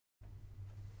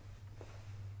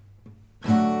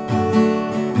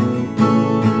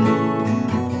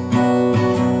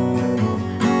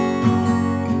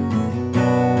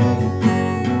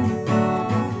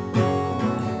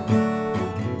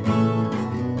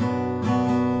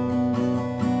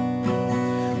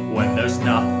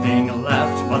nothing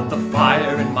left but the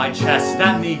fire in my chest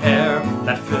and the air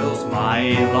that fills my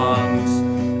lungs.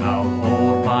 I'll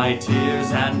hold my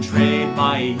tears and trade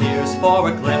my years for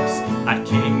a glimpse at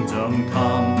kingdom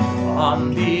come.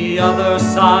 On the other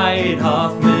side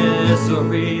of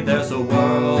misery, there's a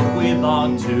world we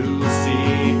long to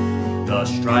see. The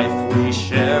strife we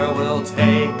share will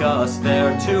take us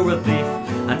there to relief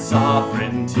and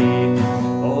sovereignty.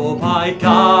 Oh, by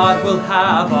God, we'll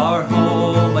have our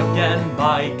home again.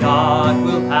 By God,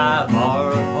 we'll have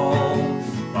our home.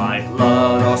 By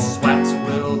blood or sweat,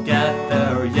 we'll get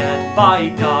there yet. By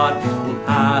God, we'll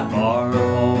have our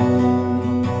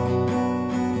home.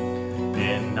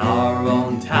 In our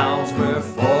own towns, we're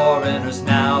foreigners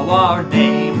now. Our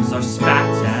names are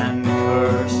spat and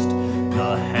cursed.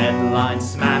 The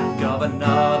headlines smack of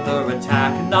another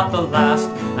attack, not the last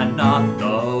and not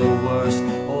the worst.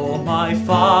 Oh, my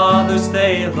fathers,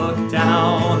 they look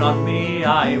down on me.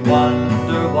 I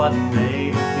wonder what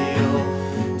they feel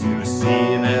to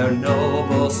see their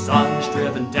noble sons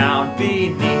driven down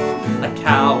beneath a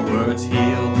coward's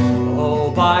heel.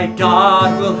 Oh, by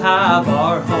God, we'll have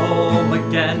our home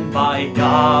again. By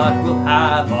God, we'll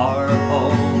have our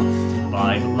home.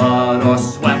 By blood or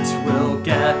sweat, we'll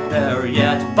get there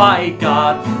yet. By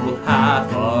God, we'll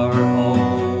have our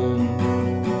home.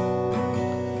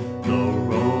 The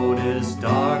road is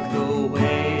dark, the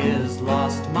way is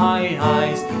lost. My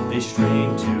eyes, they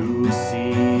strain to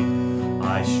see.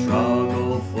 I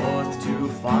struggle forth to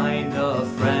find a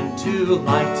friend to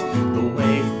light the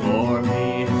way for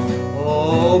me.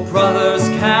 Oh, brothers,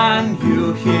 can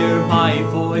you hear my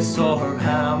voice, or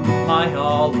am I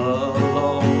all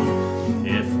alone?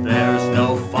 If there's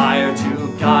no fire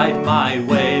to guide my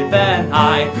way, then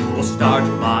I will start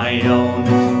my own.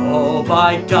 Oh,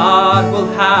 by God,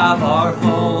 we'll have our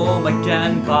home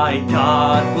again. By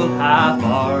God, we'll have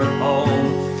our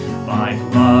home. By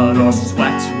blood or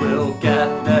sweat, we'll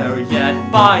get there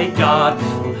yet. By God,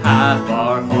 we'll have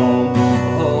our home.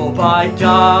 Oh, by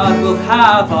God, we'll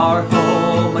have our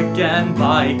home again.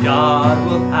 By God,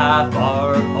 we'll have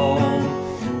our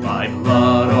home. By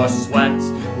blood or sweat,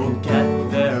 we'll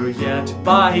get there yet.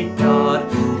 By God,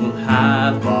 we'll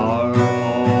have our